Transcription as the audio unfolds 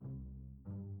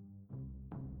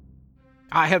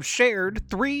I have shared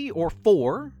 3 or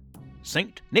 4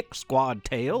 St. Nick Squad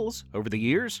tales over the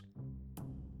years,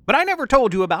 but I never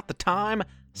told you about the time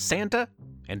Santa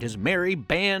and his merry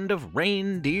band of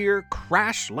reindeer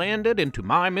crash-landed into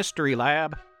my mystery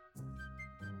lab.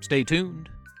 Stay tuned.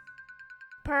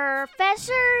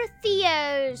 Professor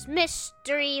Theo's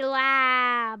Mystery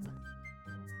Lab.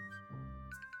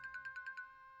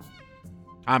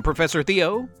 I'm Professor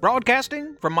Theo,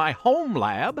 broadcasting from my home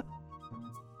lab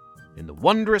in the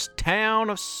wondrous town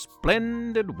of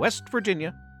splendid West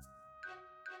Virginia.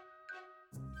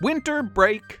 Winter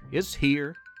break is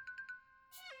here.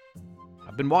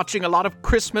 I've been watching a lot of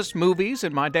Christmas movies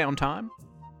in my downtime.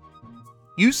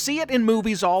 You see it in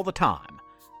movies all the time.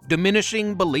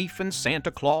 Diminishing belief in Santa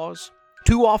Claus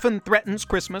too often threatens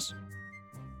Christmas,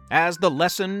 as the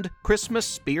lessened Christmas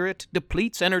spirit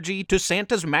depletes energy to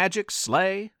Santa's magic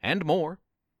sleigh and more.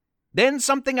 Then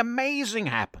something amazing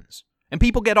happens, and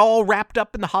people get all wrapped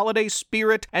up in the holiday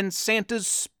spirit, and Santa's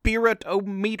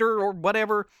spirit-o-meter or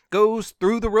whatever goes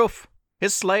through the roof.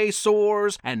 His sleigh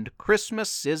soars, and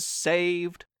Christmas is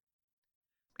saved.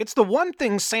 It's the one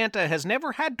thing Santa has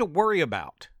never had to worry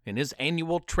about in his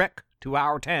annual trek to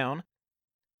our town.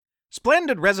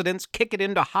 Splendid residents kick it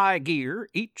into high gear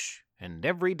each and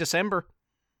every December.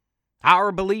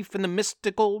 Our belief in the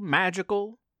mystical,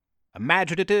 magical,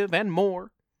 imaginative, and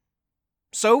more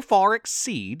so far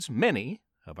exceeds many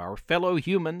of our fellow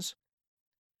humans.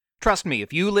 Trust me,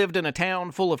 if you lived in a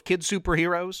town full of kid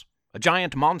superheroes, a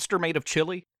giant monster made of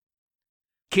chili,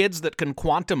 kids that can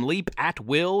quantum leap at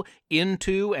will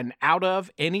into and out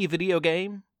of any video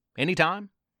game, anytime,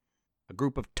 a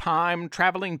group of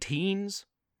time-traveling teens,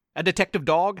 a detective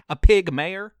dog, a pig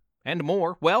mayor, and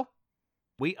more, well,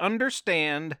 we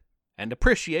understand and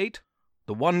appreciate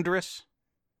the wondrous,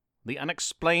 the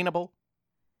unexplainable.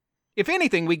 If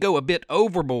anything, we go a bit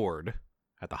overboard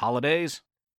at the holidays.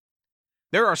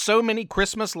 There are so many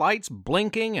Christmas lights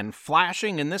blinking and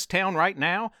flashing in this town right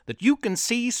now that you can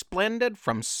see Splendid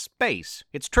from space.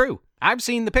 It's true. I've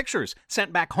seen the pictures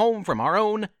sent back home from our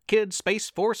own kid Space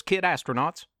Force kid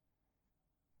astronauts.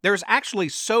 There's actually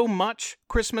so much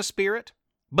Christmas spirit,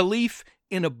 belief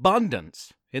in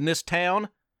abundance in this town,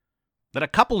 that a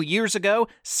couple years ago,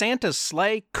 Santa's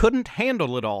sleigh couldn't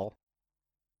handle it all.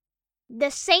 The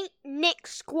St. Nick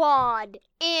Squad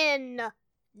in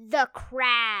the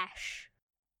crash.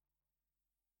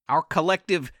 Our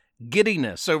collective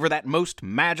giddiness over that most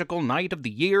magical night of the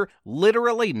year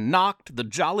literally knocked the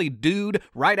jolly dude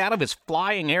right out of his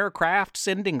flying aircraft,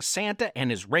 sending Santa and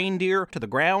his reindeer to the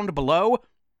ground below,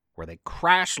 where they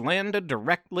crash-landed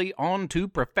directly onto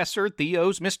Professor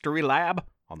Theo's Mystery Lab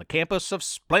on the campus of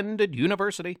Splendid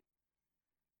University.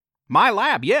 My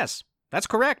lab, yes, that's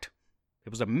correct. It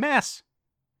was a mess.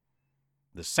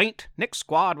 The St. Nick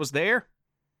Squad was there.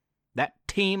 That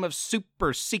team of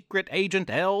super-secret agent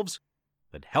elves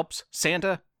that helps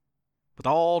Santa with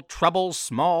all troubles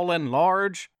small and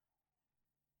large.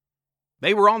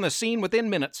 They were on the scene within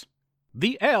minutes.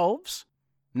 The elves,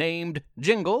 named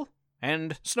Jingle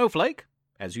and Snowflake,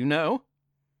 as you know.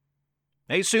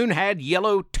 They soon had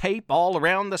yellow tape all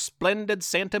around the splendid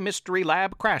Santa Mystery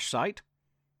Lab crash site.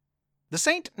 The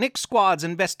St. Nick Squad's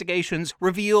investigations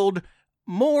revealed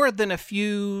more than a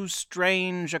few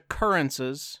strange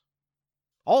occurrences.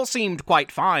 All seemed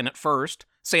quite fine at first.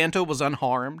 Santa was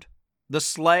unharmed. The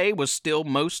sleigh was still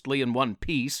mostly in one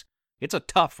piece. It's a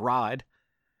tough ride.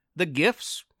 The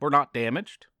gifts were not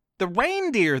damaged. The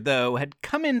reindeer, though, had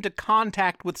come into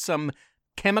contact with some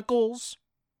chemicals,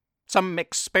 some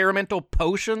experimental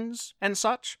potions and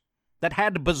such, that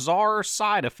had bizarre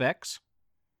side effects.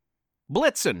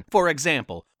 Blitzen, for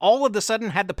example, all of a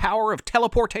sudden had the power of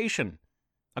teleportation,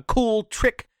 a cool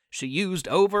trick she used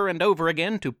over and over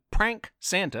again to prank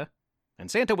Santa,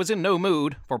 and Santa was in no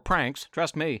mood for pranks,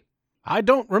 trust me. I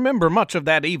don't remember much of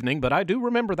that evening, but I do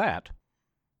remember that.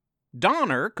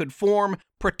 Donner could form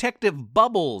protective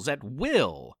bubbles at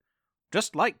will,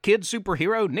 just like kid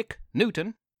superhero Nick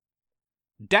Newton.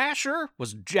 Dasher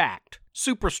was jacked,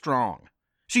 super strong.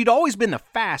 She'd always been the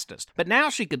fastest, but now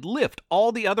she could lift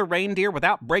all the other reindeer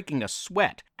without breaking a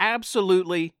sweat.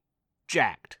 Absolutely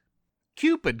jacked.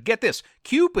 Cupid, get this,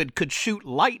 Cupid could shoot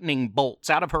lightning bolts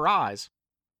out of her eyes.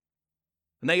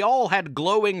 And they all had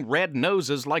glowing red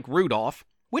noses like Rudolph,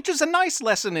 which is a nice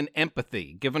lesson in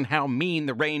empathy, given how mean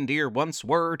the reindeer once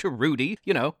were to Rudy,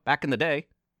 back in the day.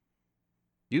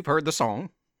 You've heard the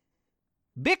song.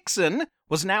 Vixen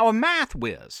was now a math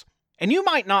whiz. And you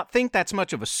might not think that's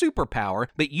much of a superpower,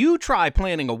 but you try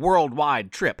planning a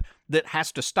worldwide trip that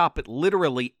has to stop at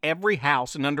literally every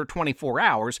house in under 24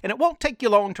 hours, and it won't take you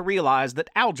long to realize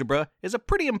that algebra is a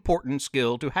pretty important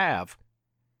skill to have.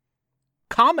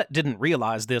 Comet didn't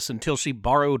realize this until she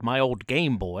borrowed my old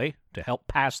Game Boy to help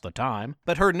pass the time,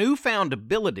 but her newfound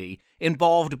ability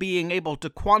involved being able to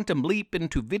quantum leap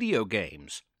into video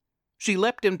games. She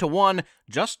leapt into one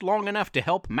just long enough to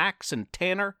help Max and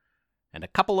Tanner and a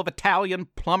couple of Italian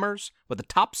plumbers with a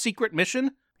top-secret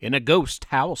mission in a ghost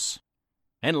house,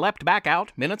 and leapt back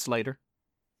out minutes later.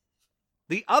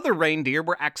 The other reindeer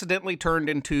were accidentally turned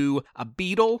into a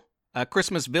beetle, a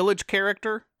Christmas Village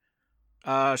character,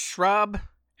 a shrub,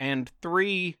 and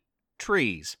 3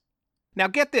 trees. Now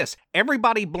get this,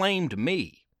 everybody blamed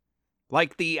me.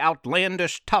 Like the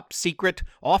outlandish, top-secret,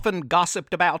 often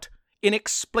gossiped about,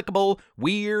 inexplicable,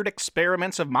 weird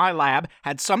experiments of my lab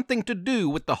had something to do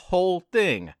with the whole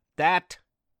thing. That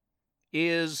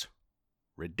is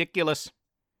ridiculous.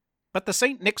 But the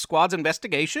St. Nick Squad's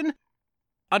investigation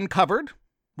uncovered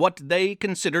what they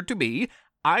considered to be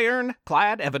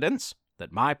ironclad evidence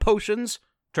that my potions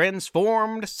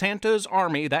transformed Santa's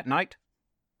army that night.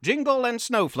 Jingle and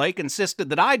Snowflake insisted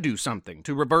that I do something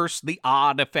to reverse the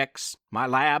odd effects my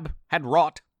lab had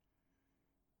wrought,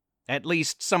 at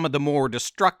least some of the more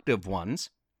destructive ones,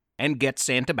 and get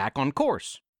Santa back on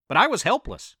course. But I was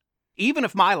helpless. Even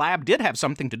if my lab did have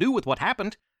something to do with what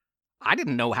happened, I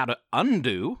didn't know how to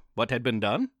undo what had been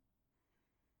done.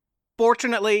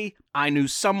 Fortunately, I knew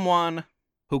someone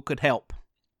who could help.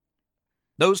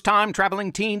 Those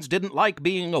time-traveling teens didn't like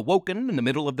being awoken in the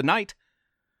middle of the night,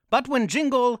 but when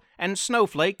Jingle and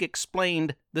Snowflake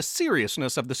explained the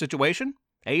seriousness of the situation,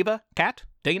 Ava, Kat,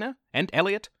 Dana, and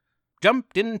Elliot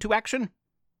jumped into action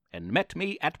and met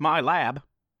me at my lab.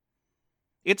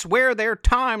 It's where their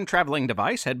time-traveling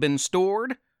device had been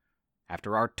stored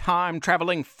after our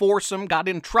time-traveling foursome got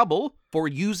in trouble for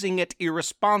using it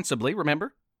irresponsibly,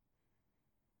 remember?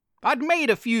 I'd made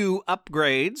a few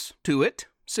upgrades to it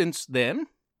since then.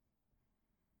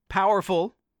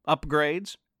 Powerful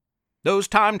upgrades. Those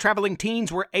time-traveling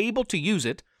teens were able to use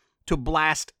it to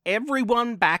blast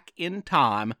everyone back in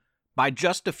time by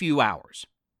just a few hours.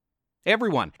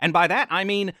 Everyone. And by that, I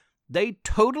mean they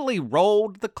totally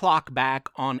rolled the clock back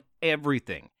on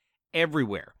everything,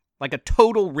 everywhere, like a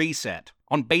total reset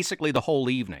on basically the whole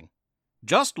evening.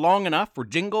 Just long enough for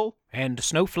Jingle and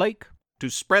Snowflake to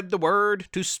spread the word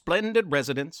to splendid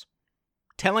residents,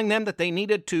 telling them that they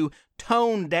needed to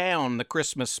tone down the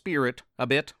Christmas spirit a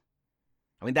bit.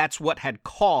 I mean, that's what had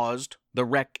caused the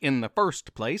wreck in the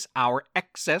first place, our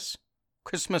excess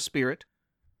Christmas spirit.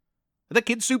 The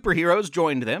kid superheroes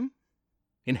joined them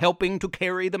in helping to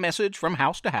carry the message from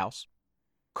house to house.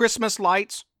 Christmas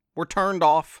lights were turned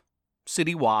off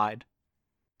citywide.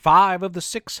 5 of the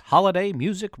 6 holiday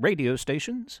music radio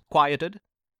stations quieted.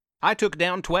 I took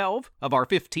down 12 of our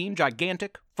 15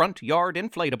 gigantic front yard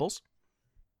inflatables.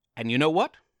 And you know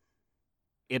what?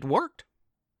 It worked.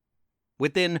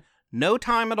 Within no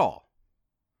time at all,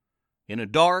 in a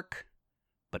dark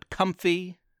but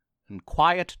comfy and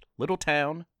quiet little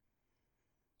town,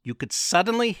 you could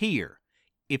suddenly hear,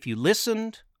 if you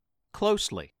listened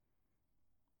closely,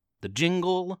 the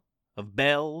jingle of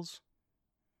bells,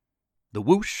 the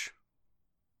whoosh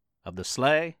of the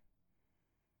sleigh,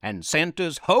 and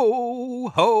Santa's ho,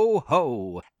 ho,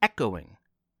 ho echoing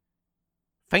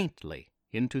faintly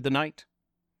into the night.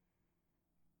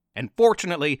 And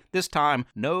fortunately, this time,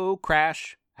 no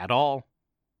crash at all.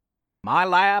 My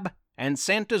lab and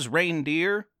Santa's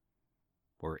reindeer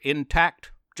were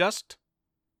intact, just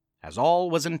as all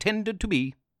was intended to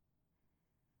be.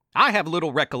 I have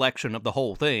little recollection of the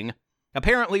whole thing.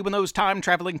 Apparently, when those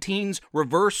time-traveling teens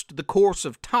reversed the course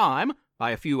of time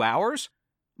by a few hours,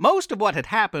 most of what had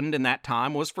happened in that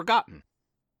time was forgotten.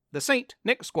 The St.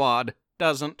 Nick Squad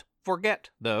doesn't forget,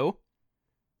 though,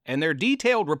 and their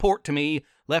detailed report to me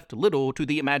left little to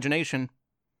the imagination.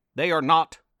 They are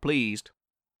not pleased.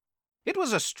 It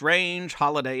was a strange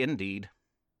holiday indeed.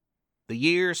 The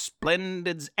year's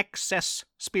splendid excess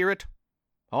spirit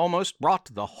almost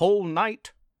brought the whole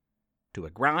night to a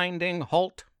grinding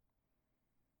halt.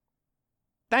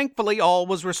 Thankfully, all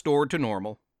was restored to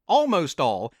normal. Almost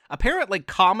all. Apparently,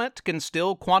 Comet can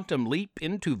still quantum leap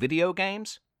into video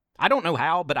games. I don't know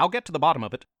how, but I'll get to the bottom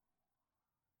of it.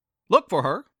 Look for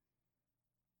her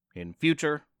in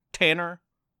future Tanner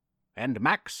and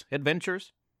Max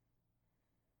adventures.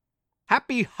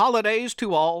 Happy holidays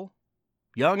to all,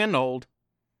 young and old.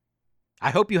 I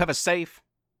hope you have a safe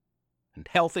and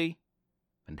healthy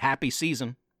and happy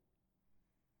season.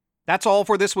 That's all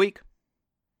for this week.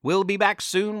 We'll be back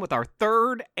soon with our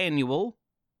 3rd annual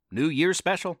New Year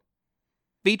special,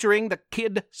 featuring the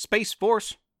Kid Space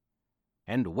Force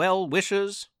and well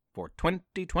wishes for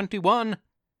 2021.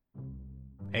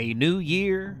 A new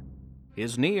year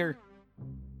is near.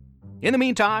 In the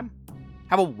meantime,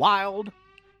 have a wild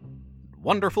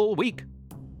wonderful week.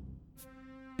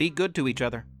 Be good to each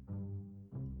other.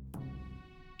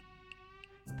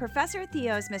 Professor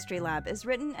Theo's Mystery Lab is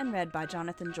written and read by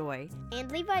Jonathan Joy.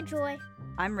 And Levi Joy.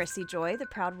 I'm Rissy Joy, the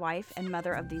proud wife and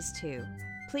mother of these two.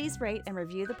 Please rate and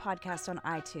review the podcast on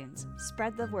iTunes.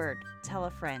 Spread the word. Tell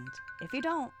a friend. If you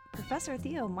don't, Professor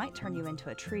Theo might turn you into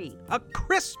a tree. A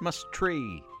Christmas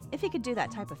tree! If he could do that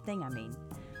type of thing, I mean.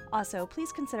 Also,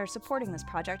 please consider supporting this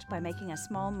project by making a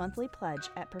small monthly pledge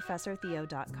at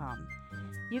ProfessorTheo.com.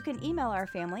 You can email our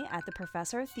family at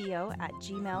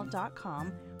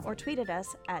theprofessortheo@gmail.com or tweet at us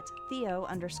at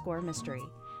Theo_mystery.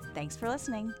 Thanks for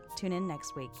listening. Tune in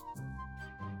next week.